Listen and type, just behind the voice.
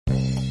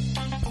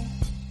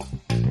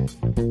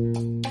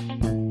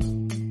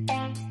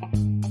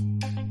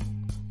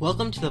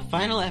Welcome to the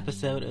final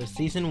episode of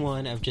Season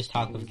 1 of Just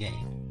Talk with Gabe.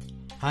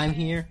 I'm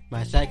here,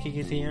 my sidekick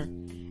is here,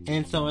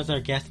 and so is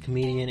our guest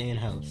comedian and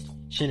host,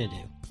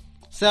 Shinadu.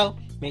 So,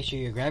 make sure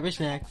you grab your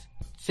snacks,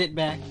 sit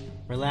back,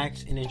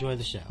 relax, and enjoy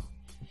the show.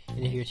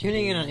 And if you're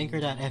tuning in on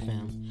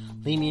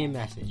Anchor.fm, leave me a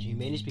message. You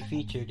may just be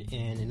featured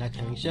in an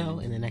upcoming show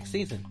in the next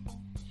season.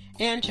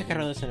 And check out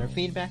our listener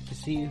feedback to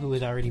see who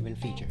has already been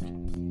featured.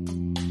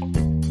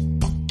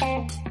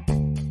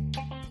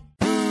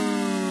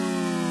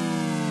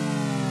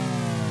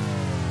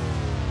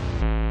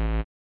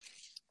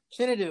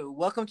 Shinadu,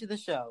 welcome to the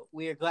show.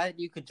 We are glad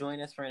you could join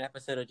us for an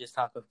episode of Just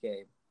Talk with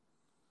Gabe.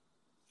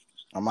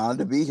 I'm honored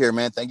to be here,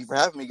 man. Thank you for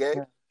having me, Gabe.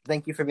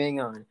 Thank you for being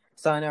on.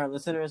 So I know our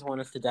listeners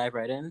want us to dive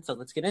right in, so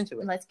let's get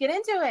into it. Let's get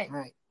into it. All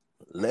right.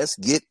 Let's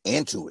get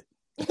into it.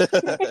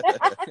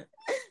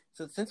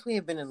 So since we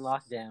have been in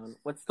lockdown,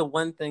 what's the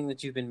one thing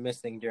that you've been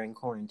missing during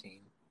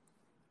quarantine?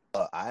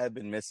 I have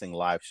been missing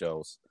live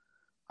shows,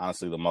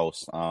 honestly, the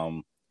most.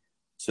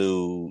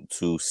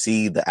 To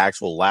see the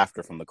actual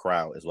laughter from the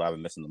crowd is what I've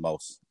been missing the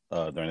most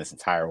during this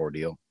entire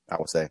ordeal, I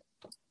would say.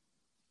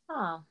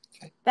 Oh,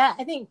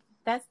 I think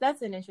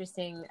that's an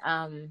interesting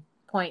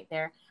point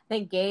there. I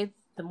think, Gabe,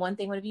 the one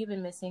thing, what have you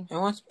been missing? I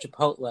want some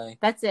Chipotle.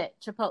 That's it,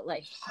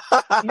 Chipotle.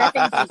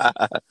 Nothing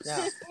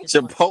No,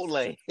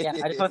 Chipotle. Yeah,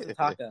 I just want some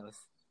tacos.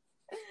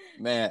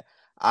 Man,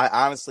 I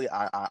honestly,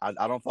 I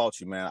don't fault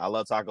you, man. I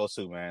love tacos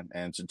too, man.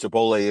 And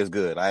Chipotle is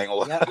good. I ain't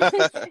gonna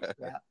lie.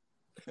 Yep.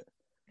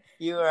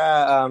 You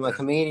are a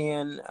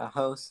comedian, a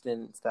host,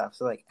 and stuff.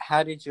 So,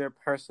 how did your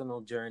personal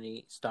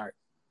journey start?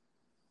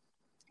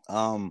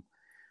 I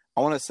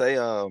want to say,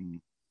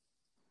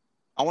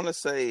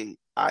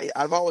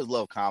 I've always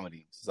loved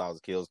comedy since I was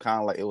a kid. It was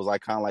kind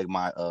of like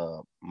my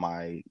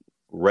my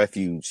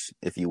refuge,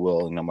 if you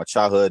will. My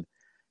childhood.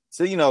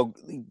 So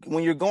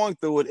when you're going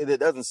through it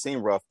doesn't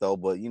seem rough though.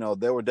 But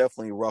there were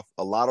definitely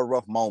a lot of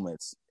rough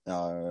moments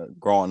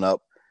growing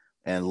up.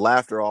 And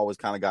laughter always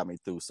kind of got me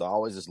through. So I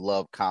always just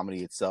loved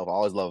comedy itself. I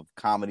always loved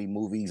comedy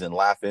movies and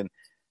laughing.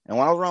 And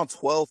when I was around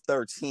 12,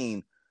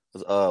 13,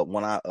 was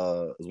when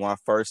I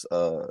first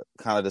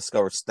kind of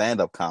discovered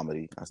stand-up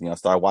comedy. I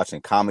started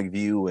watching Comic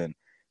View and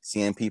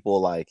seeing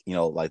people like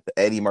the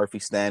Eddie Murphy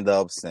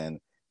stand-ups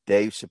and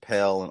Dave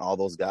Chappelle and all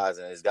those guys.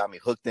 And it's got me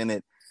hooked in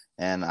it.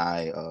 And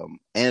I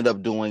ended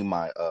up doing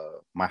my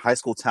high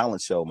school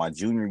talent show my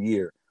junior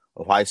year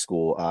of high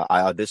school.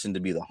 I auditioned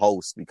to be the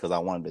host because I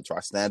wanted to try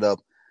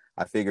stand-up.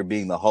 I figured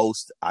being the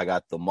host, I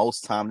got the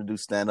most time to do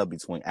stand-up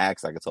between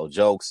acts. I could tell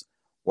jokes,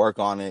 work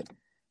on it,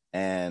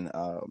 and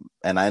I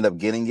ended up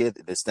getting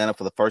it. Did stand-up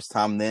for the first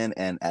time then,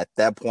 and at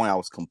that point, I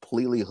was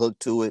completely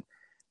hooked to it.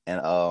 And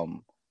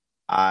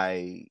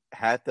I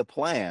had the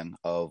plan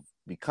of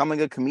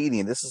becoming a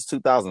comedian. This is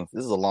 2000.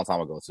 This is a long time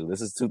ago, too.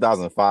 This is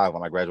 2005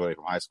 when I graduated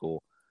from high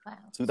school. Wow.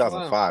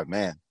 2005,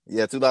 man.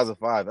 Yeah,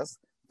 2005. That's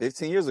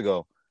 15 years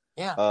ago.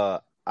 Yeah.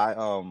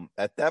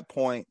 At that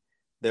point,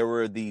 there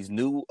was this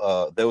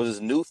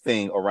new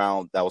thing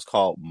around that was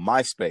called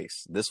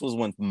MySpace. This was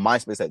when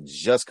MySpace had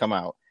just come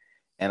out.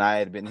 And I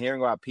had been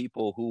hearing about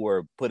people who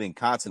were putting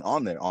content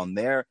on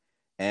there.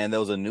 And there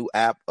was a new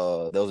app.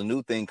 There was a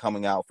new thing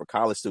coming out for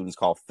college students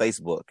called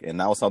Facebook. And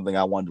that was something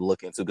I wanted to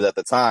look into because at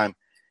the time,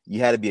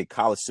 you had to be a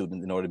college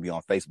student in order to be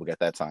on Facebook at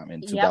that time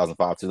in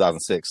 2005,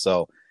 2006.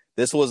 So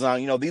this was,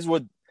 these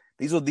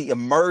were the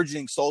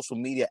emerging social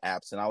media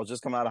apps. And I was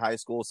just coming out of high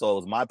school. So it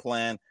was my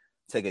plan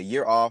to take a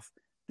year off,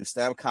 do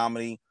stand-up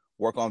comedy,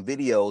 work on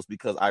videos,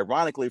 because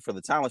ironically for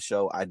the talent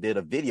show, I did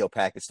a video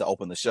package to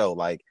open the show.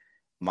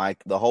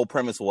 The whole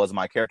premise was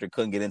my character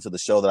couldn't get into the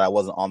show that I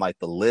wasn't on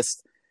the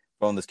list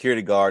from the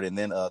security guard. And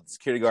then the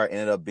security guard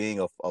ended up being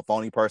a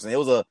phony person. It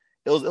was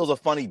a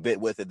funny bit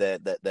with it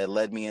that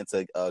led me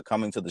into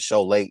coming to the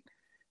show late.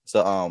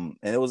 So, and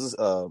it was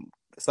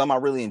something I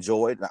really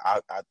enjoyed.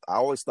 I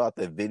always thought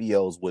that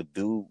videos would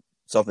do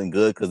something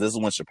good because this is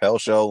when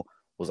Chappelle's show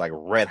was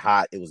red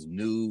hot. It was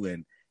new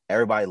and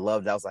everybody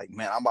loved it. I was like,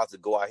 man, I'm about to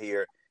go out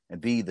here and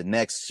be the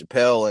next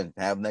Chappelle and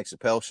have the next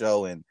Chappelle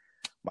show. And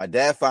my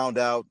dad found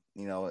out,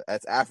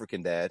 that's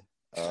African dad.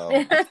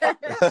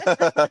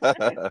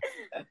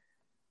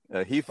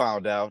 He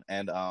found out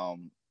and,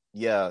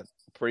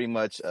 pretty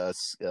much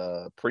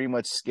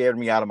scared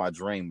me out of my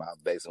dream. I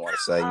basically want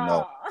to say,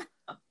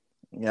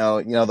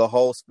 the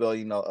whole spill,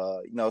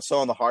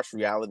 showing the harsh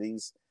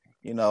realities,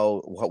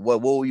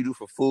 what will you do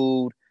for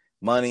food?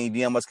 Money, do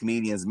you know how much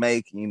comedians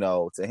make?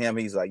 To him,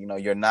 he's like,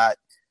 you're not,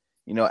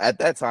 at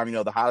that time,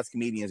 the hottest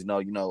comedians,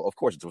 of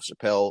course it was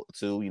Chappelle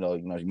too,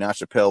 not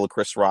Chappelle or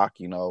Chris Rock,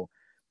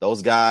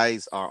 those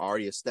guys are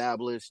already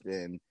established.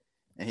 And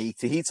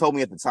he told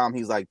me at the time,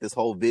 he's like, this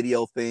whole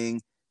video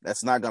thing,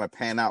 that's not going to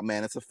pan out,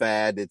 man. It's a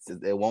fad.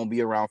 It won't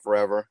be around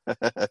forever.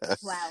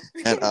 Wow.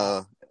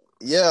 And,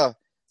 yeah.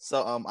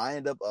 So, I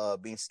ended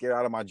up, being scared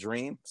out of my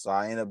dream. So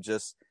I ended up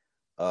just,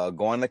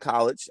 going to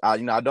college. I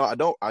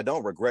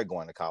don't regret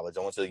going to college.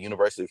 I went to the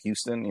University of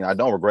Houston. I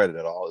don't regret it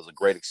at all. It was a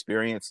great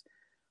experience,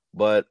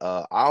 but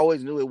I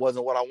always knew it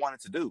wasn't what I wanted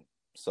to do.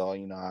 So,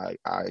 I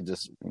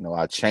just,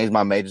 I changed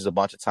my majors a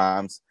bunch of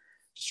times,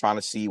 just trying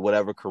to see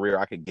whatever career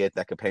I could get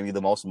that could pay me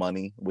the most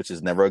money, which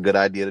is never a good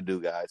idea to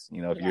do, guys.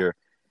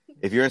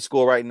 If you're in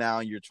school right now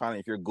and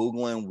if you're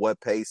Googling what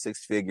pays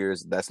six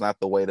figures, that's not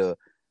the way to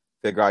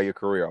figure out your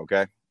career.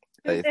 Okay.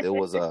 It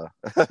was,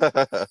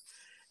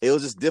 it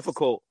was just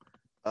difficult.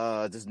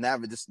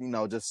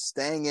 Just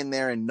staying in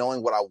there and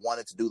knowing what I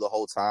wanted to do the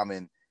whole time.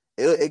 And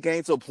it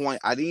came to a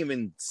point I didn't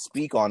even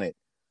speak on it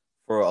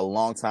for a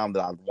long time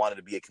that I wanted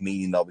to be a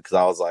comedian though, because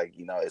I was like,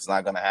 it's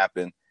not going to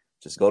happen.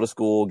 Just go to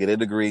school, get a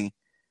degree.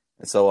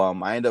 And so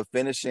I ended up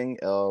finishing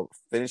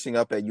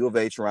up at U of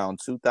H around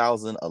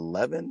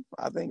 2011,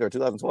 I think, or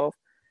 2012.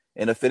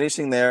 Ended up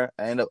finishing there.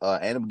 I ended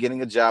up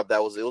getting a job that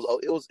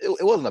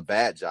it wasn't a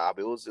bad job.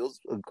 It was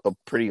a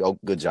pretty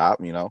good job,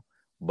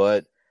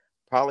 But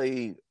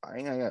probably I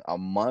think a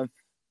month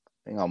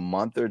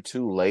or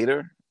two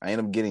later, I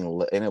ended up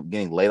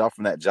getting laid off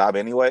from that job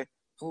anyway.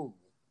 Ooh.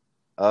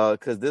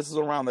 Because this is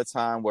around the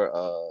time where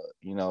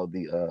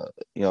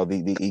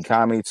the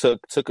economy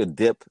took a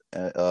dip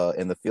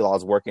in the field I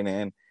was working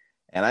in,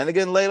 and I ended up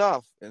getting laid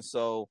off. And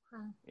so,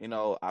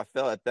 I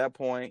felt at that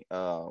point,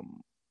 I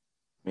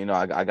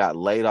got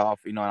laid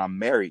off. And I'm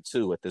married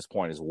too at this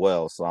point as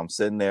well. So I'm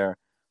sitting there,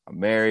 I'm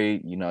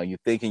married. You're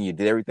thinking you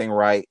did everything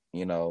right.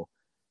 You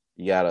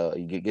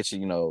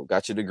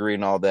got your degree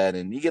and all that,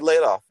 and you get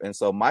laid off. And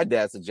so my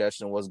dad's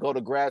suggestion was go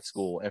to grad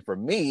school. And for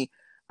me,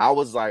 I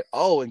was like,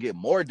 and get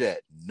more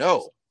debt.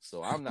 No.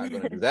 So I'm not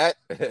going to do that.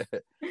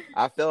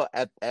 I felt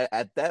at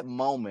that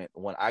moment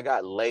when I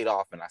got laid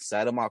off and I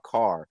sat in my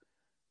car,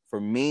 for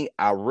me,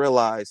 I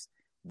realized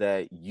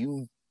that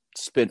you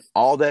spent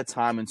all that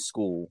time in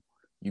school,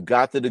 you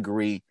got the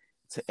degree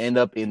to end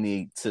up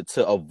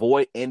to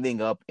avoid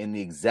ending up in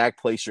the exact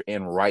place you're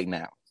in right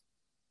now.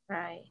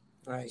 Right.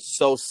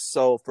 So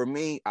for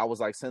me, I was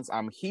like, since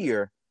I'm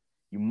here,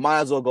 you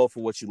might as well go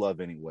for what you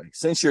love anyway,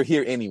 since you're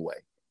here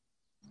anyway.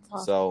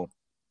 So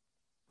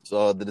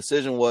the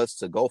decision was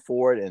to go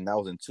for it, and that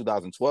was in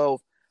 2012.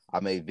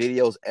 I made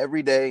videos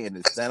every day and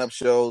did stand-up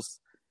shows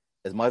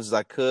as much as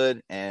I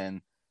could,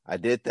 and I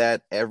did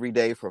that every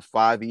day for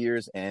 5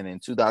 years. And in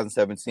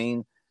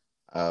 2017,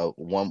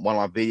 one of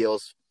my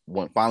videos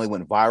finally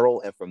went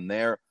viral, and from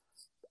there,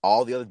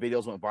 all the other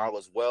videos went viral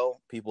as well.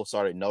 People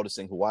started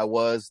noticing who I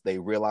was. They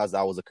realized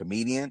I was a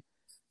comedian.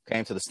 Came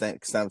out to the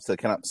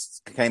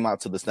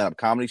stand-up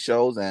comedy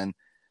shows, and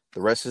the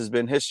rest has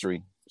been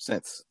history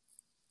since.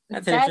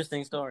 That's an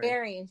interesting story.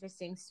 Very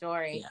interesting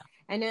story. Yeah.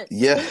 I know.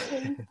 Yeah.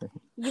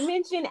 You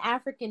mentioned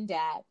African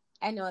Dad.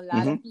 I know a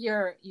lot of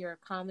your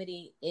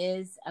comedy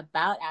is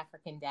about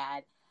African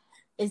Dad.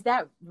 Is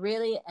that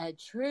really a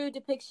true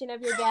depiction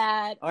of your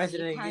dad? Or is it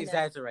an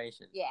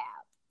exaggeration? Yeah,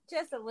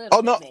 just a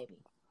little bit, maybe.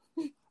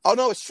 Oh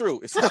no, it's true.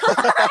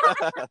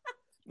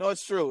 No,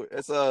 it's true.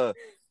 It's that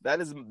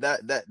is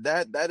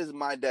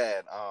my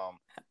dad.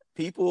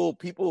 People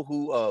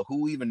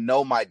who even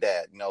know my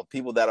dad,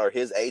 people that are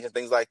his age and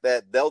things like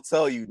that, they'll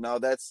tell you, no,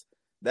 that's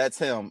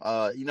him.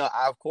 I'll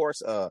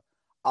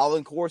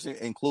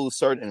include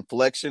certain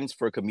inflections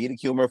for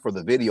comedic humor for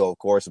the video, of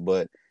course,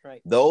 but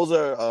those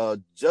are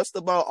just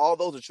about all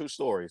those are true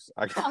stories.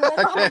 I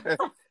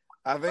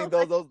think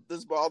all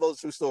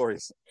those true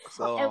stories.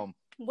 So,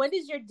 what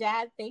does your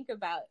dad think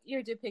about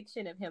your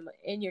depiction of him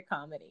in your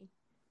comedy?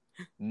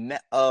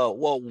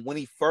 Well, when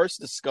he first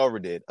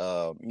discovered it,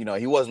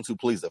 he wasn't too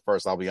pleased at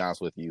first. I'll be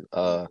honest with you.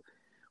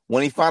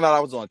 When he found out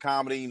I was doing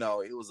comedy, it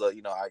was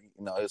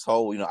his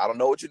whole, I don't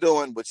know what you're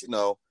doing, but it's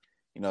not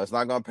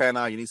going to pan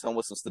out. You need someone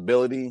with some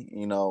stability,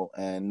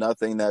 and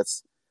nothing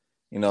that's,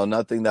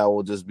 nothing that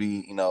will just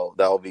be,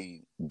 that will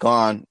be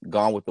gone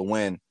with the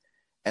wind.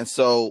 And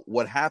so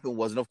what happened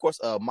was, and of course,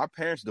 my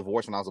parents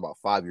divorced when I was about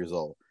 5 years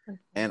old,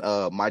 and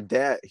my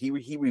dad he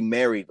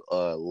remarried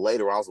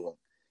later. I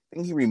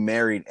think he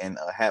remarried and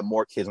had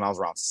more kids when I was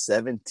around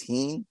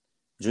 17,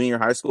 junior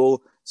high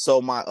school.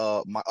 So my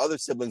other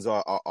siblings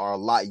are a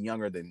lot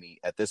younger than me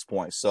at this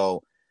point.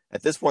 So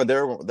at this point,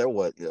 they're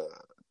what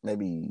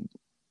maybe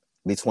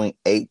between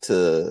 8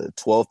 to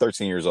 12,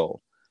 13 years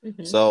old.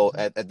 Mm-hmm. So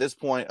at this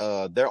point,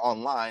 they're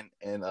online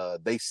and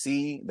they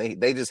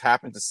just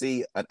happen to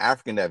see an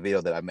African Dad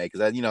video that I made,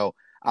 because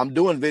I'm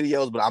doing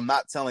videos, but I'm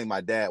not telling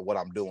my dad what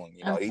I'm doing.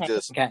 He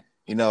just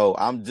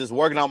I'm just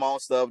working on my own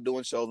stuff,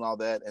 doing shows and all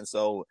that. And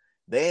so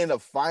they end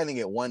up finding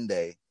it one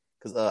day,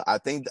 because I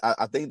think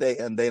they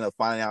end up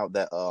finding out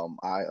that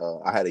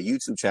I had a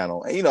YouTube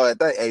channel. And at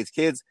that age,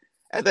 kids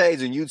at that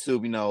age in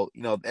YouTube,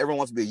 everyone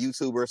wants to be a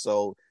YouTuber.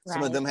 So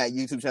some of them had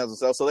YouTube channels and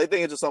stuff. So they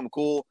think it's just something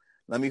cool.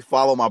 Let me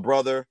follow my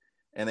brother,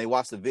 and they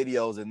watched the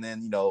videos, and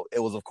then it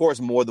was of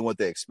course more than what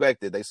they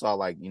expected. They saw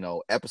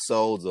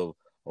episodes of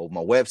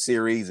my web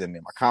series and my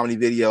comedy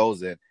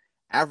videos, and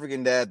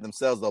African Dad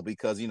themselves though,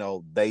 because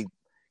they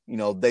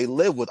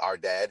live with our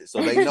dad,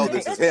 so they know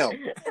this is him.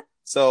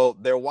 So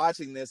they're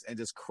watching this and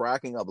just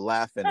cracking up,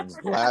 laughing and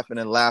just laughing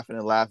and laughing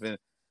and laughing.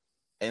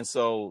 And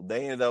so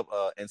they ended up,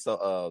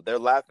 they're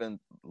laughing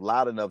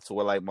loud enough to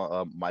where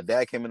my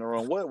dad came in the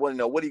room.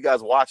 What are you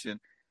guys watching?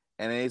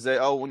 And then he said,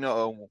 "Oh,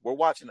 we're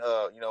watching.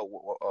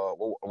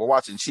 We're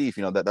watching Chief.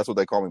 That's what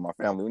they call me, my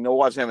family. We're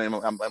watching him."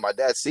 And my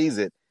dad sees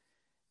it,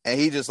 and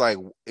he just like,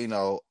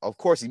 of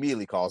course,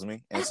 immediately calls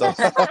me, and so,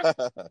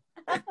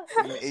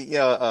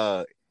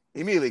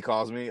 immediately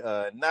calls me.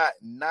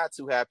 Not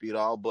too happy at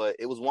all, but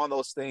it was one of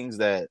those things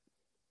that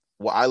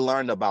what I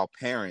learned about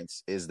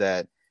parents is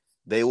that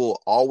they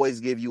will always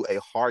give you a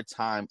hard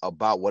time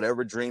about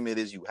whatever dream it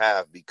is you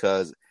have,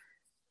 because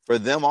for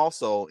them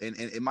also, and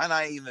it might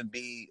not even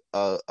be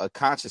a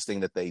conscious thing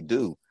that they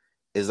do,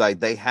 is like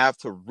they have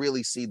to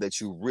really see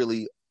that you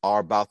really are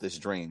about this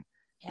dream,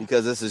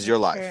 because this is your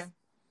life. True.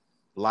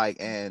 Like,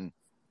 and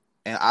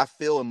I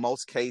feel in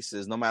most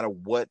cases, no matter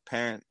what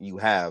parent you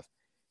have,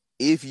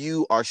 if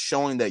you are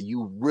showing that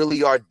you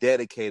really are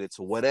dedicated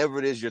to whatever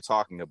it is you're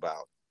talking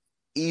about,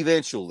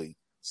 eventually,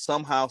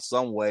 somehow,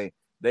 some way,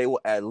 they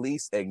will at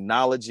least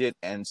acknowledge it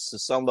and to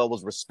some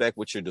levels respect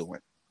what you're doing.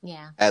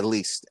 Yeah. At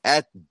least,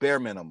 at bare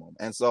minimum.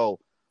 And so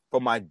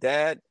for my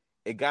dad,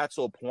 it got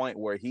to a point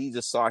where he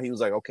just saw, he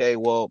was like, okay,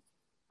 well,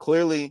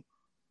 clearly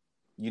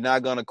you're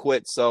not going to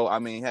quit. So, I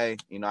mean, hey,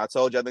 I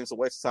told you I think it's a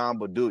waste of time,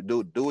 but do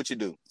what you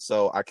do.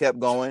 So I kept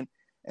going.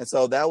 And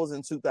so that was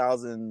in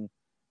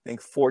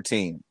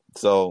 2014.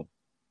 So,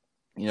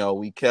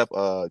 we kept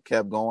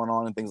going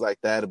on and things like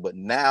that. But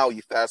now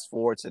you fast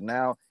forward to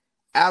now,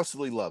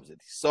 absolutely loves it.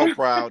 He's so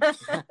proud.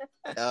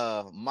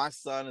 My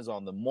son is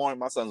on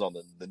my son's on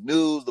the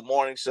news, the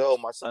morning show.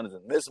 My son is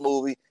in this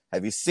movie.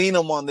 Have you seen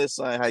him on this?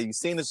 Have you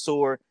seen his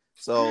tour?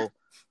 So,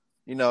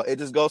 it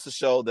just goes to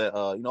show that,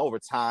 over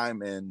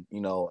time and,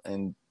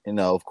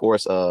 of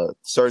course,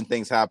 certain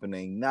things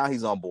happening. Now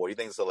he's on board. He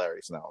thinks it's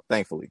hilarious now,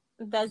 thankfully.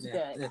 That's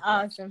good.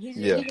 Awesome. He's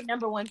your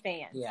number one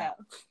fan. Yeah.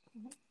 So.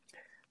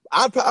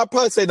 I'd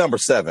probably say number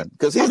 7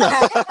 because he's not.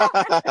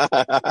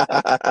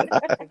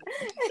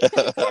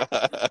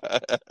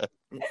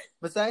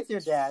 Besides your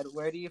dad,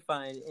 where do you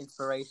find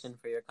inspiration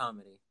for your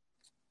comedy?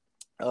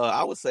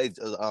 I would say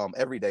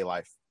everyday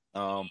life.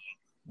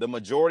 The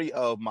majority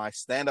of my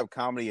stand-up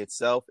comedy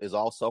itself is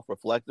all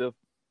self-reflective.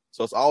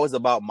 So it's always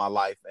about my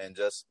life and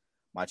just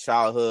my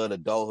childhood,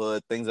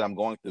 adulthood, things that I'm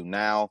going through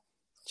now,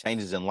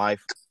 changes in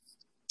life.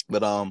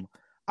 But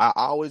I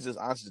always just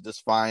honestly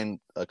just find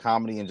a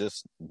comedy and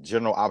just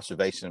general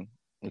observation,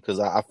 because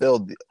I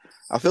feel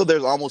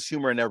there's almost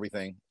humor in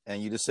everything,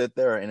 and you just sit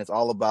there and it's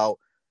all about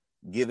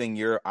giving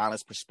your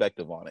honest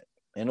perspective on it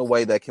in a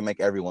way that can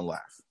make everyone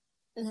laugh.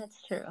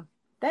 That's true.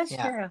 That's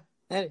true.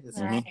 That is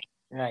mm-hmm.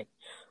 Right.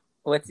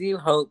 What do you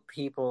hope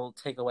people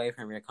take away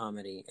from your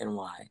comedy, and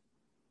why?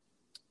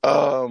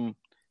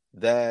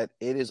 That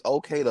it is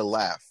okay to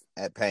laugh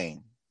at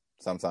pain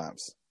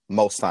sometimes,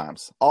 most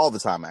times, all the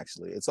time.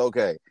 Actually, it's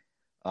okay.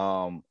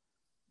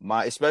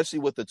 Especially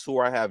with the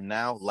tour I have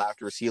now,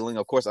 Laughter is Healing.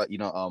 Of course, I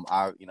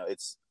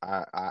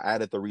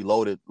added the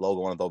Reloaded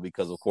logo on it though,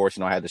 because of course,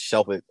 I had to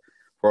shelf it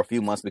for a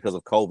few months because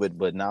of COVID.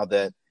 But now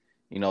that,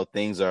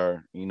 things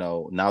are,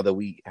 now that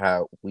we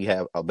have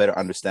a better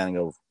understanding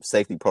of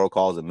safety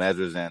protocols and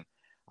measures, and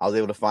I was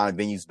able to find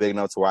venues big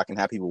enough to where I can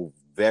have people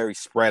very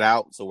spread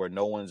out, so where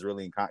no one's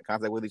really in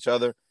contact with each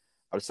other,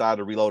 I decided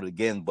to reload it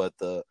again. But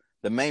the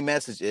main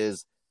message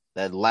is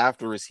that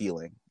laughter is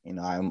healing.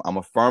 I'm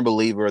a firm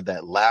believer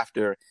that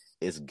laughter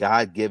is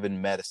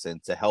God-given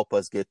medicine to help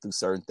us get through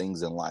certain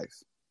things in life.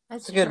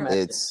 That's a good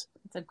message. It's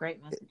a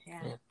great message,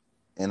 yeah.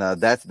 And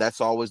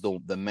that's always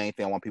the main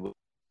thing I want people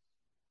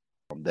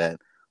to know, that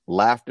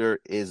laughter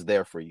is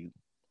there for you.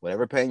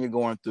 Whatever pain you're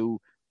going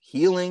through,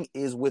 healing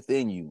is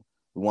within you.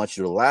 We want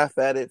you to laugh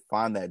at it,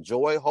 find that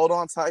joy, hold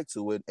on tight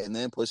to it, and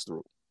then push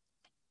through.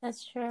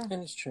 That's true. That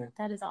is true.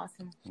 That is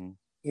awesome. Mm-hmm.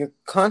 You're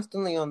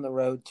constantly on the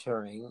road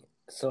touring.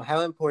 So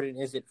how important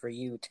is it for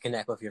you to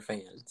connect with your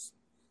fans?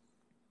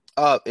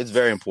 It's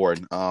very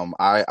important.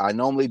 I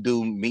normally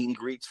do meet and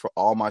greets for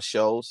all my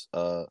shows.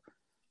 I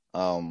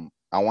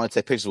want to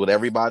take pictures with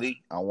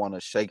everybody. I want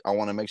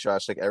to make sure I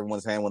shake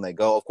everyone's hand when they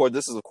go. Of course,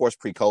 this is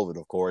pre-COVID,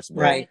 of course,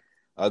 but right.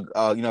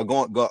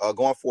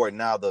 Going forward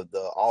now,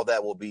 the all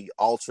that will be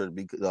altered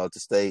to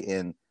stay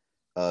in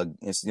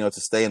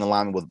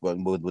alignment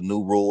with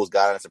new rules,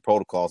 guidance, and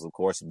protocols, of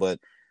course. But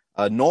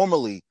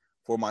normally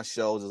for my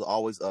shows is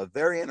always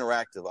very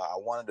interactive. I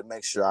wanted to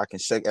make sure I can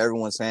shake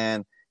everyone's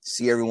hand,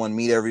 see everyone,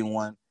 meet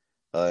everyone,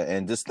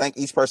 and just thank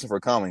each person for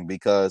coming,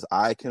 because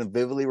I can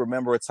vividly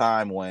remember a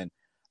time when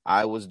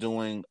I was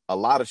doing a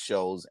lot of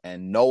shows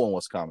and no one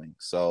was coming.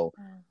 So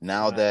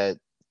now that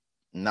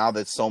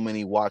so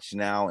many watch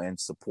now and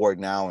support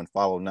now and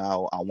follow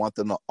now, I want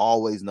them to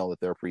always know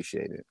that they're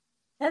appreciated.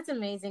 That's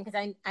amazing,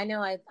 because I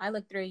know I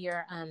look through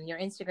your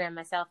Instagram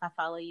myself. I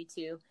follow you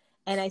too.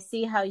 And I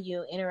see how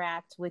you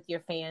interact with your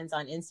fans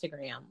on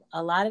Instagram.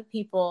 A lot of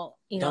people,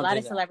 a lot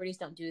of celebrities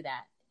don't do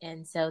that.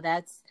 And so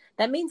that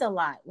means a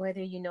lot,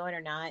 whether you know it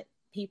or not.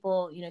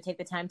 People, take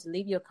the time to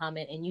leave you a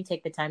comment, and you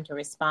take the time to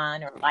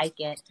respond or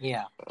like it.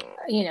 Yeah.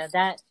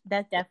 That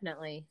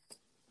definitely,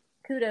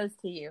 kudos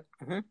to you.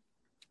 Mm-hmm.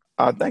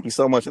 Thank you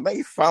so much, and thank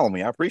you for following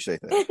me. I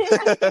appreciate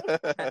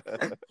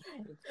that.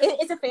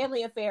 It's a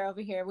family affair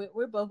over here.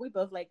 We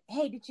both like,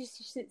 hey, did you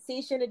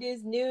see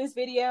Shinadu's news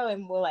video?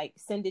 And we'll like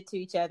send it to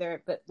each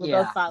other, but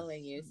we're both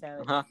following you.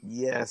 So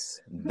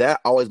yes,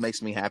 that always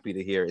makes me happy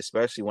to hear,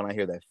 especially when I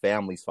hear that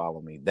families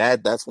follow me.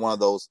 That's one of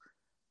those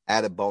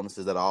added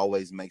bonuses that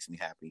always makes me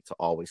happy to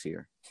always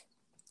hear.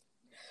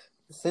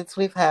 Since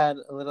we've had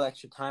a little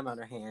extra time on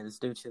our hands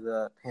due to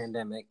the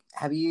pandemic,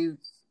 have you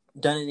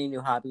done any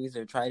new hobbies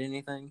or tried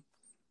anything?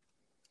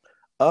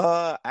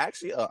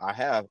 Actually, I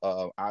have.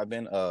 I've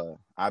been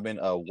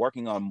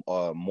working on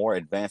more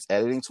advanced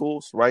editing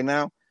tools right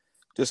now,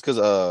 just because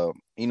I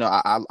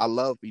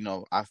love,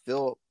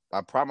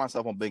 I pride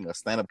myself on being a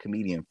stand-up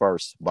comedian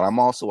first, but I'm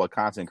also a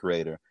content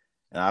creator,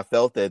 and I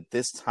felt that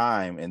this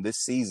time and this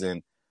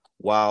season,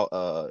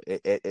 while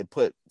it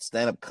put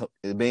stand-up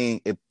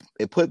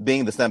it put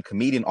being the stand-up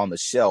comedian on the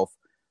shelf,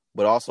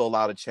 but also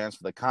allowed a chance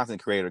for the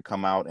content creator to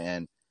come out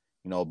and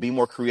be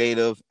more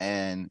creative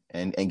and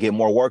get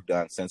more work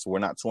done. Since we're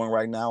not touring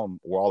right now and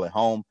we're all at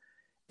home,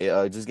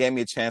 it just gave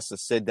me a chance to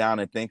sit down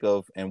and think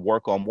of and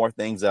work on more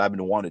things that I've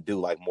been wanting to do,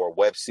 like more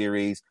web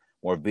series,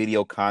 more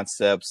video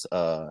concepts,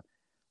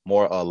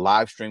 more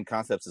live stream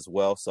concepts as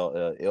well.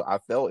 So I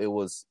felt it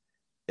was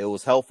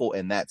helpful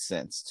in that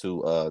sense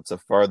to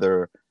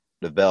further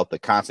develop the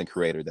content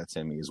creator that's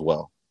in me as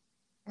well.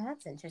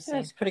 That's interesting.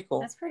 That's pretty cool.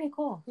 That's pretty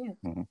cool. Yeah.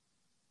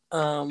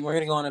 Mm-hmm. We're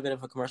gonna go on a bit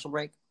of a commercial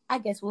break. I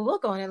guess we will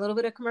go on a little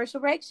bit of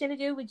commercial break.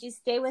 Shinadu, would you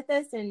stay with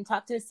us and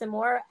talk to us some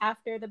more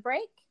after the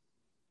break?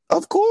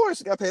 Of course.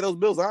 You got to pay those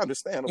bills. I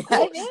understand. Of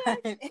course.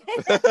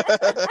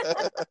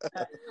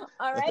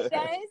 All right,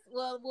 guys.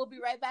 Well, we'll be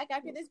right back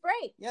after this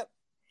break. Yep.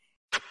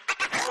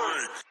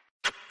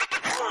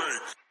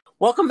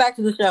 Welcome back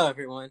to the show,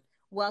 everyone.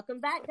 Welcome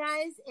back,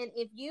 guys. And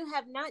if you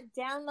have not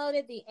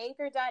downloaded the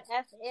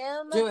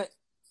Anchor.fm,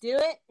 do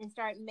it and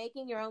start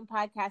making your own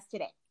podcast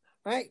today.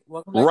 Right.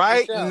 Welcome back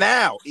right to the show.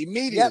 now.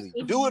 Immediately.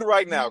 Yep. Do it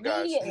right now,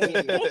 guys.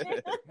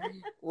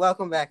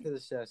 Welcome back to the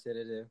show,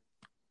 Shinadu.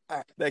 All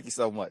right. Thank you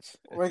so much.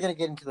 We're going to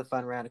get into the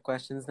fun round of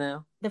questions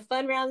now. The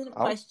fun round of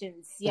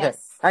questions.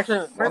 Yes. Okay.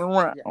 Actually,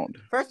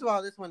 first of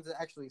all, this one's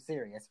actually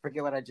serious.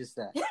 Forget what I just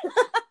said.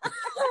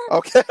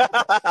 Okay.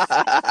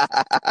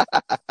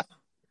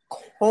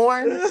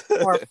 Corn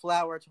or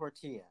flour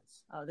tortillas?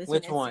 Oh,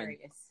 Which one?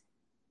 Serious.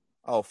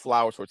 Oh,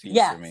 flour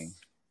tortillas for me.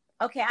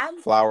 Okay,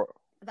 I'm flour.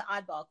 The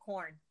oddball,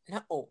 corn.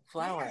 No,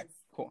 flour. Yes.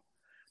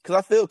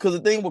 Because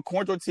the thing with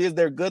corn tortillas,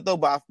 they're good though,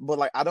 but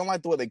like I don't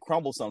like the way they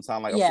crumble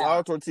sometimes. Like a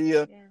flour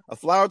tortilla, a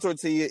flour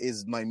tortilla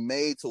is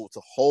made to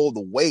hold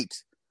the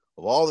weight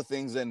of all the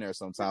things in there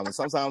sometimes. And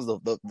sometimes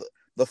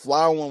the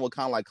flour one will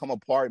kind of like come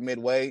apart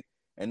midway,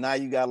 and now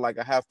you got like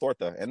a half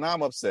torta, and now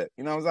I'm upset.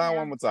 You know what I'm saying? I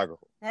want my taco.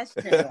 That's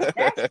true.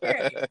 That's true.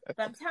 But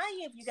I'm telling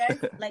you, if you guys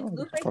like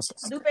Lupe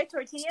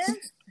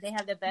tortillas, they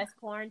have the best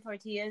corn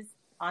tortillas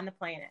on the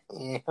planet.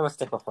 Yeah, I'm gonna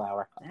stick with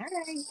flour. All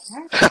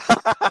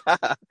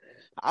right.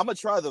 I'm gonna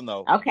try them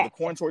though. Okay. The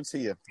corn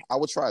tortilla. I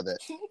will try that.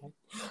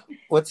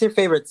 What's your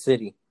favorite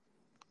city?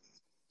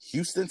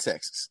 Houston,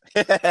 Texas.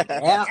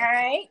 Yeah.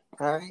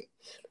 All right.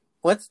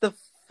 What's the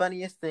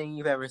funniest thing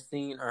you've ever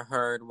seen or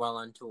heard while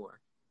on tour?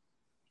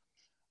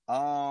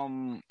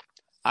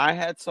 I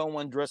had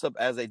someone dress up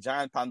as a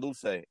giant pan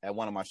dulce at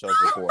one of my shows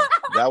before.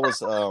 That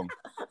was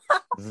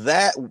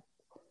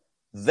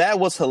that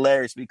was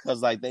hilarious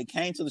because like they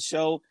came to the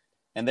show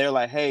and they're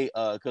like, hey,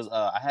 because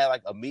I had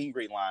like a meet and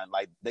greet line.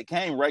 Like they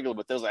came regular,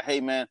 but they was like, hey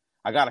man,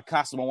 I got a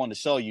costume I wanted to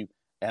show you.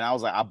 And I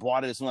was like, I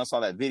bought it as soon as I saw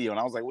that video. And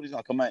I was like, what are you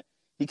gonna come at?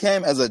 He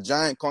came as a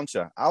giant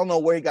concha. I don't know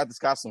where he got this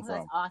costume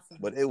from. Awesome.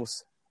 But it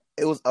was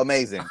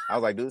amazing. I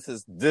was like, dude,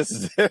 this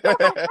is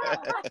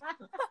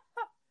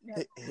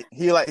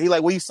he like,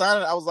 will you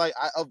sign it? I was like,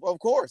 of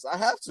course, I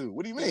have to.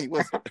 What do you mean?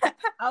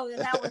 Oh,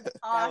 that was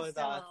awesome. That was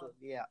awesome.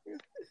 Yeah.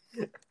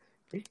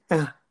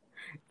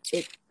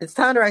 It's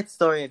time to write the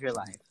story of your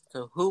life.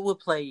 So who will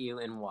play you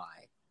and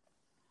why?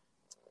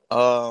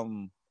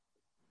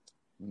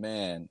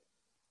 Man,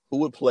 who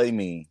would play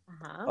me?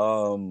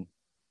 Uh-huh.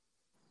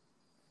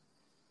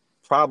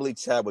 Probably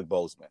Chadwick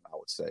Boseman, I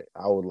would say.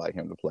 I would like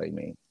him to play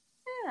me.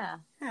 Yeah.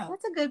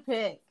 That's a good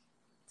pick.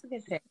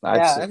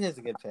 That is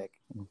a good pick.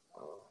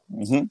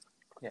 Mm-hmm.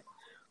 Yeah.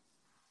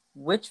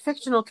 Which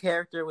fictional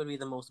character would be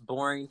the most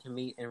boring to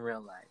meet in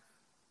real life?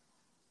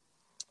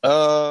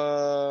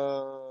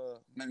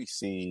 Let me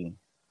see.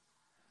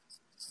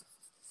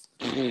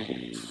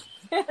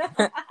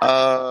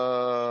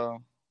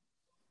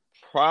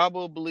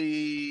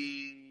 Probably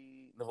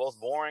the most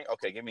boring.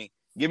 Okay, give me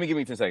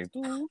 10 seconds.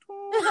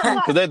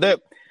 Because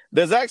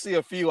there's actually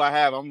a few I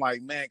have. I'm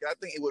like, man, I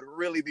think it would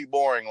really be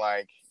boring.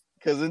 Like,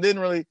 because it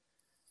didn't really.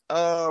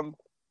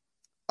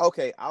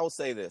 Okay, I will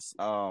say this.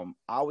 I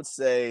would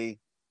say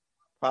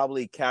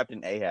probably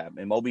Captain Ahab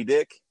and Moby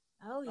Dick.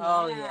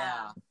 Oh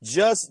yeah.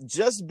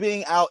 Just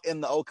being out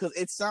in the because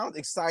it sounds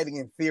exciting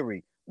in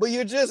theory, but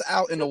you're just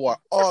out in the water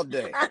all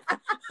day.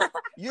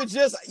 You're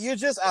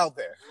just out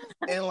there,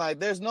 and like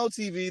there's no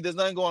TV, there's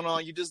nothing going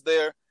on. You're just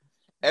there.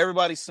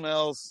 Everybody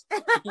smells.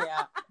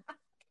 Yeah.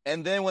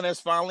 And then when there's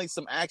finally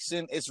some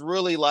action, it's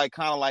really like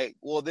kind of like,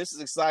 well, this is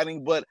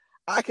exciting, but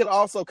I could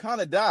also kind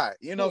of die,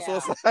 you know. So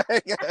it's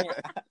like,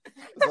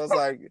 so it's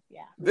like,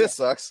 this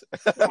sucks.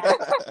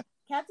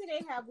 Captain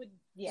Ahab would,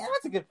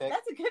 that's a good pick.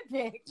 That's a good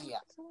pick. Yeah.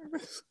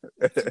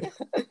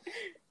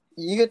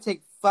 You could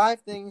take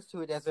 5 things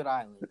to a desert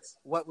island.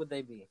 What would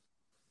they be?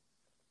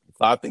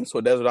 5 things to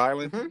a desert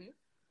island. Mm-hmm.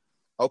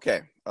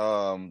 Okay.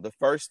 The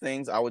first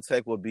things I would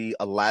take would be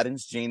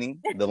Aladdin's genie,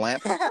 the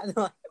lamp.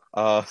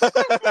 I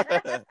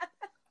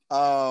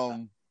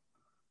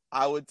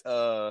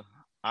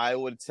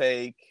would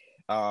take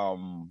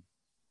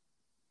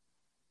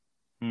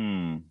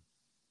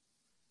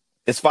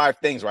it's 5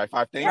 things, right?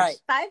 5 things? Right.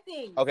 5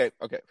 things. Okay.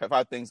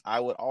 5 things. I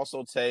would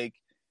also take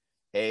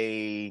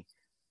a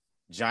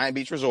giant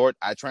beach resort.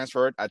 I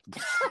transfer it. I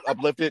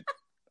uplift it.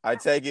 I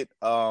take it.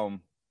 I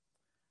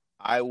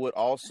would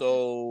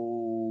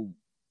also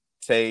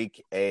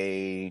take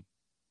a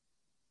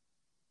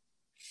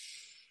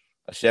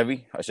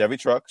Chevy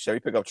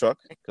pickup truck,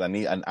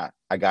 because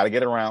I gotta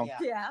get around.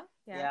 Yeah.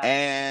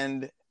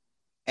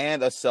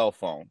 And a cell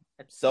phone.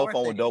 Cell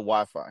phone with dope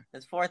Wi-Fi.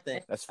 That's 4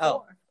 things. That's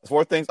 4. That's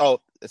 4 things.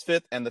 Oh, it's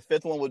 5th, and the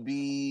 5th one would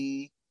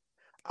be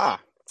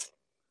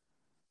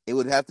it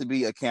would have to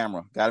be a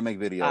camera. Got to make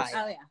videos.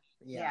 Oh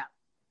yeah.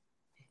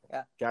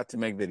 Got to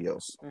make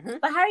videos. Mm-hmm.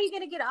 But how are you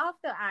gonna get off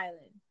the island?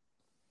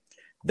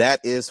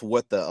 That is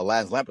what the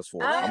Aladdin's lamp is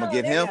for. I'm gonna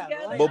get him.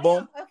 Boom,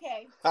 boom.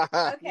 Okay.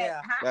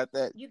 Got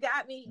that. You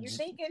got me. You're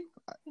thinking.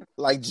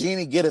 Like,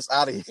 Genie, get us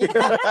out of here.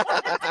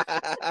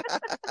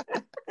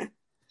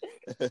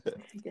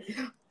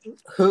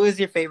 Who is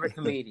your favorite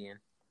comedian?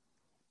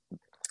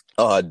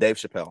 Dave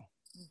Chappelle.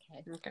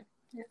 Okay.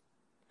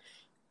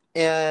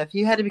 If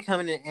you had to become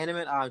an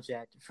inanimate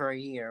object for a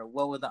year,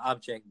 what would the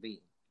object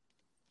be?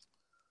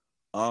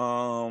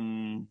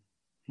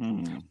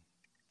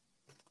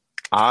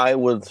 I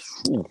would.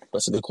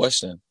 That's a good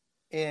question.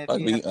 If I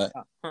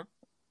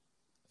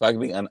could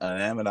be an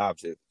inanimate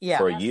object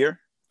for a year.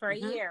 For a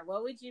year,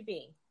 what would you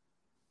be?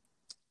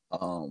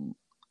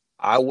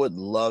 I would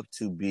love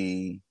to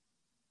be.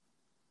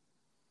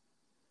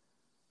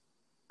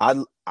 I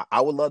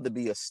would love to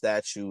be a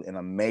statue in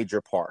a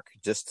major park,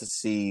 just to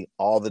see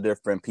all the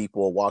different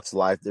people, walks of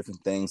life,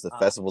 different things, the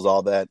festivals,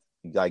 all that,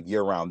 like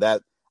year round.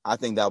 That, I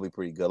think that would be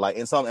pretty good. Like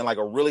in like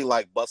a really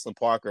like bustling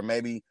park, or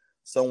maybe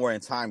somewhere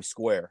in Times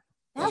Square.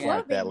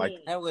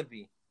 That would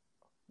be.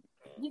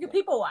 You could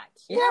people watch.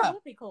 Yeah, that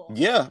would be cool.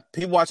 Yeah,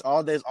 people watch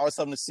all day. There's always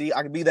something to see.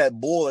 I could be that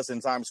bull that's in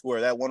Times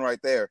Square. That one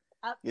right there.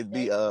 It'd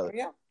be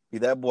be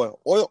that boy,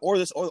 or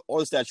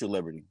the Statue of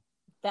Liberty.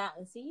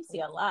 You see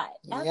a lot.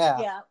 That's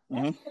a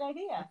good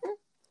idea.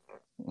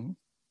 Mm-hmm.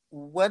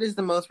 What is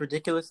the most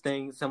ridiculous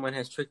thing someone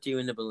has tricked you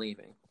into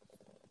believing?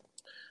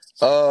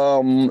 I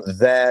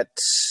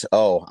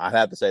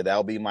have to say that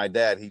would be my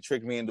dad. He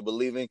tricked me into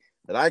believing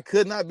that I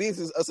could not be a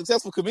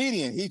successful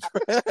comedian.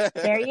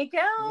 There you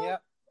go.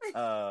 Yep.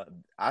 I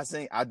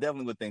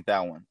definitely would think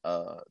that one.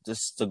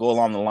 Just to go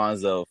along the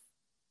lines of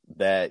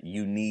that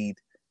you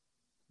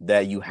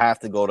have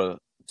to go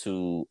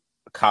to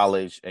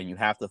college and you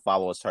have to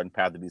follow a certain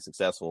path to be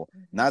successful.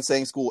 Mm-hmm. Not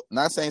saying school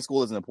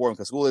isn't important,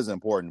 because school is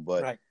important,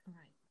 but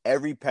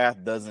every path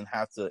doesn't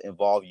have to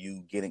involve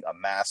you getting a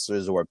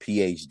master's or a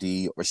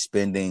PhD or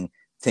spending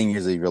 10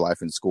 years of your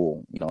life in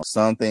school. You know,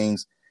 some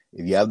things,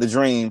 if you have the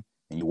dream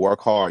and you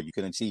work hard, you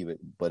can achieve it,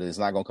 but it's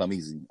not going to come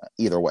easy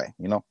either way,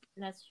 you know?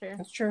 That's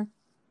true.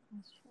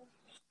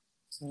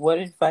 What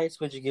advice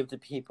would you give to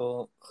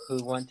people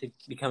who want to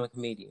become a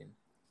comedian?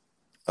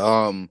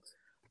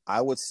 I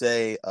would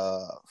say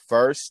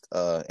first,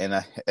 and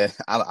I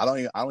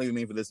don't even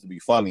mean for this to be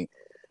funny.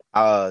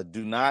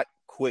 Do not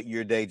quit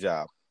your day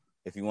job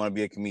if you want to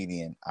be a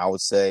comedian. I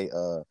would say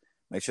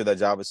make sure that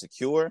job is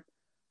secure.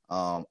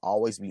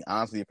 Always be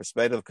honest with your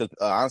perspective, because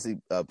honestly,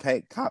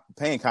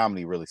 paying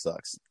comedy really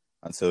sucks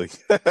until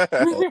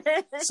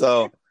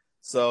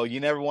so you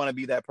never want to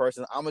be that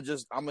person. I'm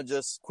gonna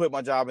just quit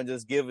my job and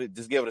just give it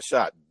a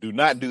shot. Do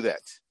not do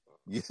that.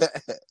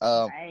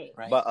 Right.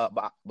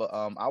 But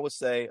I would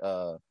say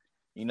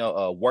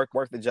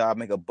work the job,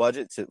 make a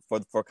budget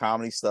for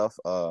comedy stuff.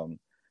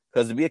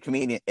 Because to be a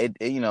comedian,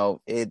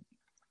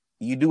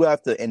 you do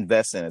have to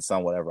invest in it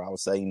somewhat. I would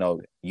say,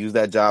 use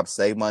that job,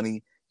 save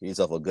money, get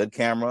yourself a good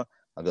camera,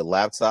 a good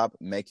laptop,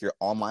 make your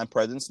online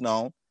presence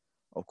known.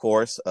 Of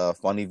course,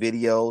 funny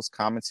videos,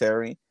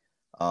 commentary.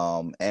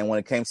 And when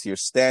it comes to your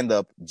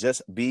stand-up,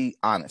 just be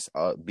honest.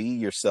 Be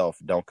yourself.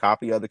 Don't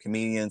copy other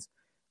comedians.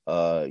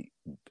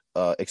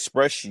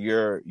 Express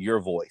your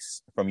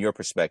voice from your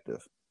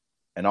perspective,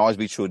 and always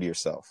be true to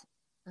yourself.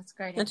 That's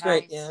great. That's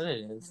great. Yeah,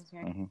 it is.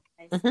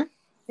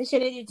 So,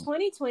 Shinadu,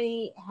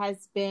 2020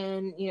 has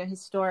been,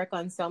 historic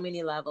on so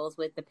many levels,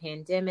 with the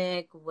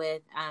pandemic,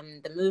 with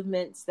the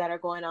movements that are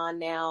going on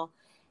now,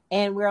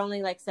 and we're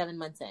only like 7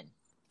 months in.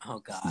 Oh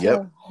God.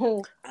 Yep.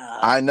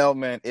 I know,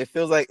 man. It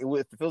feels like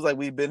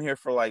we've been here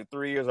for like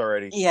 3 years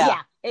already.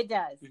 Yeah, it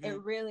does. Mm-hmm.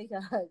 It really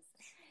does.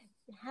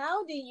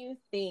 How do you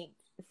think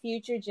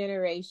future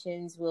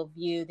generations will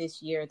view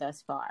this year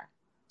thus far?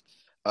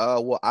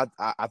 Well,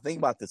 I think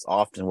about this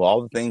often. Well,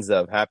 all the things that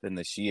have happened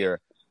this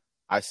year,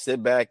 I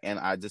sit back and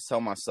I just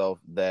tell myself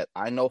that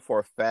I know for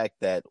a fact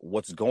that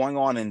what's going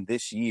on in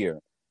this year,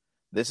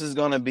 this is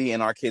going to be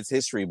in our kids'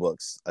 history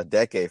books a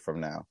decade from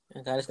now.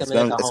 It's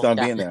going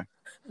to be in there.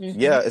 Mm-hmm.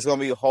 Yeah, it's going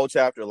to be a whole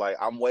chapter. Like,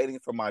 I'm waiting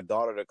for my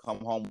daughter to come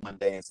home one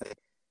day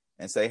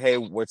and say, hey,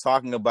 we're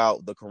talking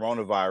about the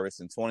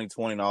coronavirus in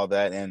 2020 and all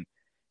that. And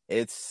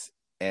it's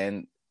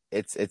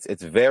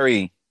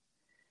very,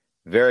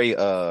 very,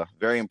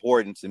 very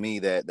important to me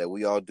that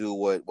we all do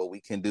what we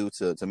can do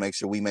to make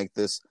sure we make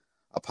this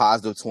a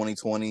positive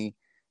 2020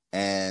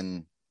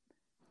 and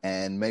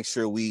make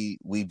sure we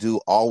do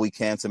all we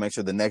can to make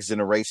sure the next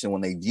generation,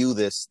 when they view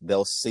this,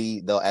 they'll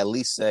at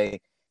least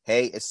say,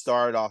 hey, it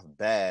started off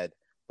bad,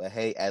 but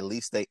hey, at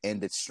least they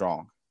ended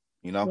strong,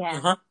 you know? Yeah,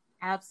 uh-huh.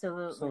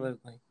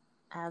 Absolutely.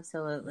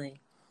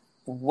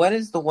 What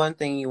is the one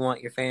thing you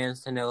want your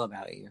fans to know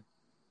about you?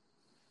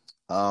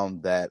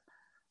 That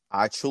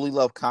I truly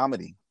love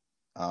comedy.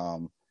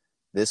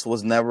 This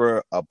was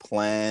never a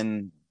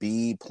plan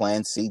B,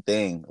 plan C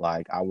thing.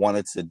 Like, I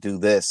wanted to do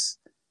this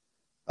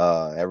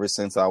ever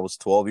since I was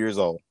 12 years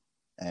old.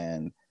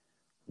 And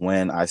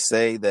when I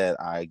say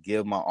that I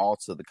give my all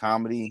to the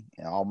comedy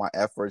and all my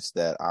efforts,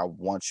 that I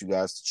want you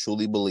guys to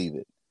truly believe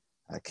it.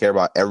 I care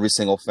about every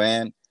single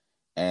fan,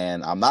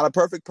 and I'm not a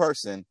perfect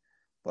person,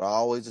 but I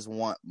always just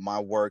want my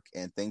work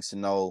and things to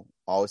know,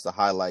 always to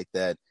highlight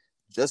that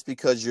just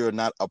because you're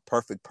not a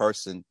perfect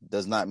person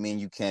does not mean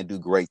you can't do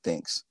great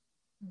things.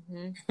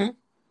 Mm-hmm.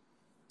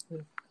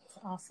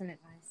 Awesome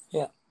advice.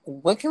 Yeah.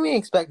 What can we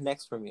expect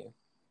next from you?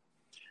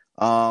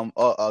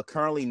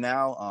 Currently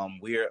now,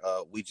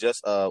 we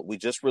just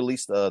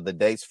released the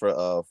dates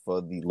for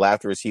the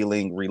Laughter is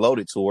Healing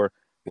Reloaded tour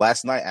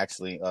last night.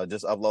 Actually,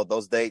 just upload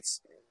those dates.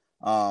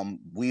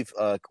 We've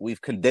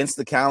condensed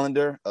the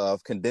calendar,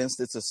 condensed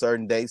it to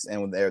certain dates,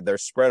 and they're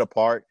spread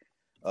apart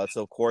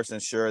to, of course,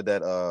 ensure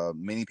that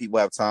many people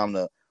have time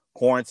to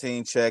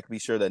quarantine check, be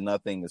sure that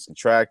nothing is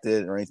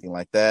contracted or anything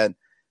like that.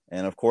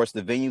 And of course,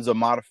 the venues are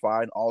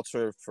modified,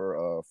 altered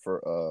for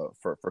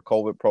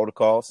COVID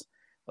protocols.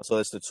 So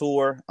that's the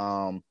tour.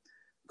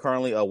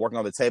 Currently working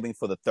on the taping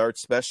for the third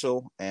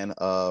special, and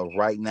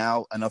right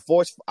now, and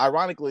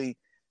ironically,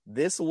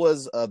 this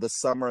was the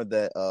summer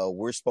that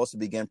we're supposed to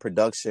begin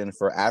production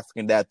for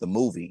African Dad the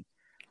movie.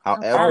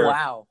 However,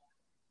 wow,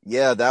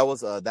 yeah, that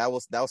was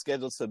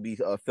scheduled to be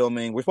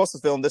filming. We're supposed to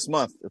film this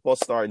month. It's supposed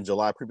to start in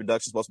July.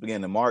 Pre-production is supposed to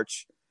begin in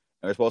March,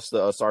 and we're supposed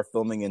to start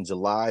filming in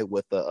July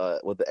with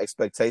the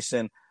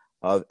expectation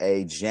of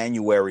a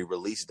January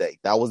release date.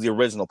 That was the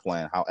original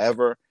plan.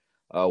 However,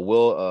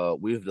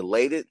 we've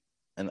delayed it,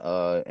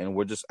 and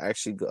we're just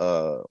actually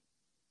going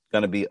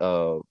to be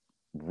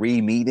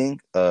re-meeting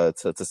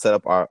to set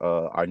up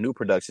our new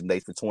production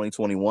date for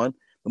 2021.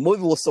 The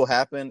movie will still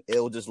happen. It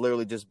will just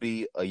literally just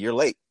be a year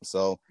late.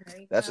 So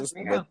that's just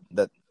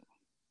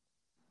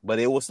but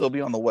it will still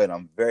be on the way, and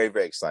I'm very,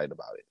 very excited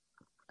about it.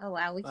 Oh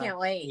wow, we can't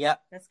wait.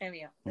 Yep. That's gonna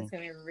be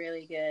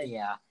really good.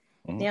 Yeah.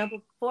 Mm-hmm. Now,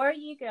 before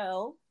you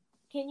go,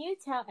 can you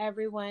tell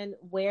everyone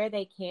where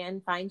they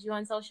can find you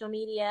on social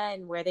media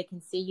and where they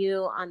can see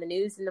you on the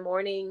news in the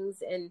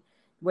mornings and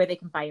where they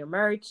can buy your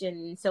merch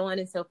and so on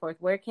and so forth?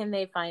 Where can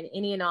they find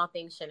any and all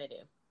things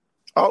Shinadu?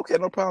 Okay,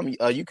 no problem.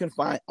 You can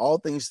find all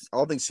things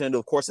Shinadu,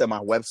 of course, at my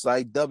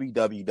website,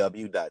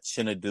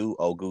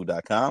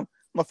 www.shinaduogu.com.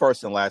 My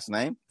first and last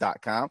name,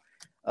 .com.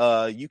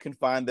 You can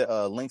find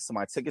the links to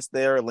my tickets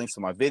there, links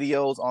to my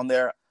videos on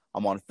there.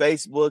 I'm on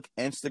Facebook,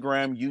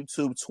 Instagram,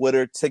 YouTube,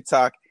 Twitter,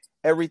 TikTok.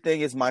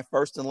 Everything is my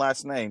first and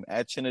last name,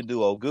 at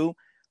Shinaduogu.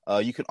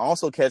 You can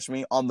also catch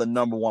me on the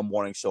 #1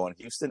 morning show in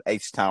Houston,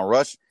 H-Town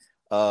Rush,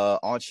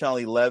 on Channel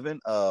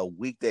 11,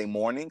 weekday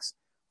mornings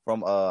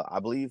from, I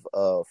believe,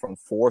 from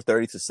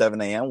 4:30 to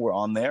 7 a.m. We're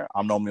on there.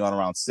 I'm normally on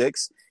around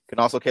 6. You can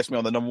also catch me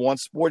on the #1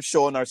 sports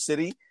show in our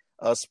city,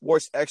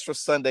 Sports Extra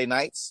Sunday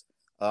nights.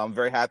 I'm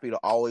very happy to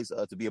always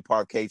to be a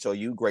part of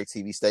KHOU, great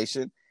TV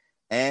station.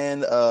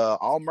 And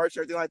all merch,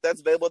 everything like that's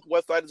available at the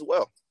website as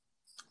well.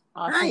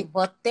 Awesome. Right.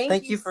 Well,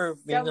 thank you for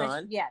being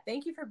on. Yeah,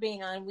 thank you for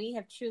being on. We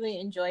have truly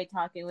enjoyed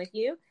talking with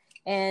you.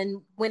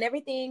 And when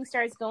everything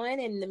starts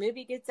going and the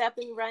movie gets up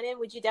and running,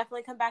 would you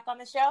definitely come back on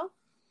the show?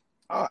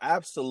 Oh,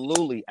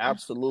 absolutely.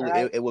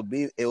 Right. It would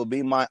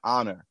be my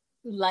honor.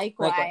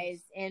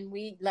 Likewise. And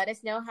let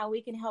us know how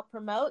we can help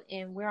promote,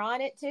 and we're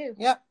on it too.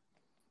 Yep.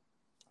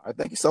 All right,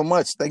 thank you so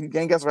much. Thank you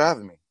again, guys, for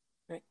having me.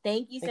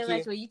 Thank you so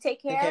much. Well, you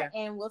take care,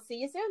 and we'll see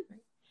you soon.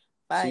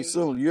 Bye. See you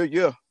soon.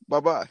 Yeah.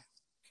 Bye-bye.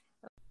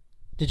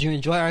 Did you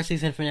enjoy our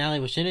season finale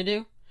with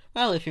Shinadu?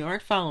 Well, if you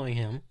aren't following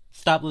him,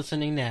 stop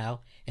listening now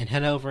and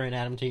head over and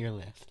add him to your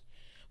list.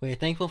 We are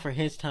thankful for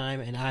his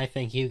time, and I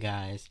thank you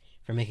guys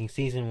for making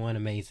Season 1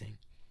 amazing.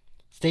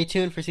 Stay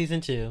tuned for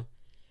Season 2,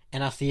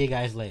 and I'll see you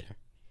guys later.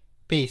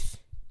 Peace.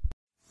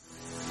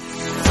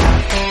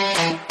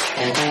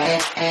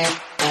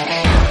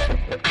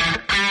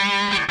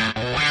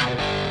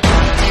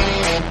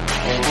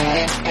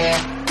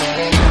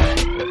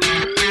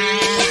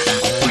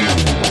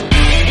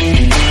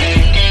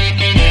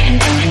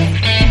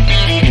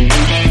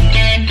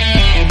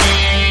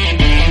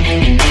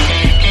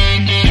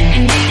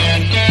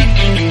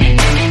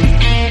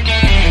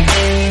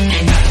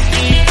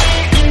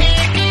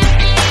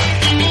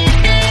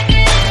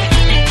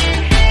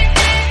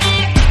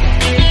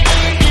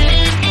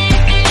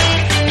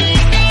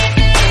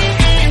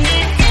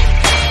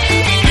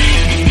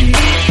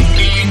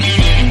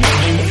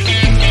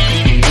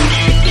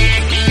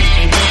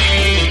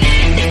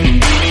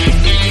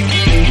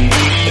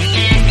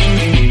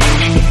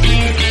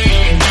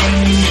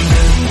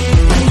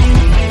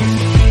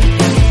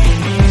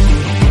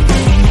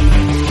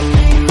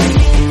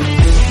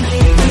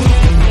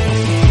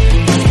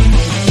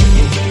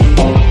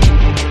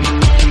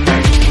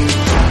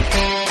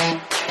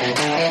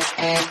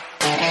 Bye.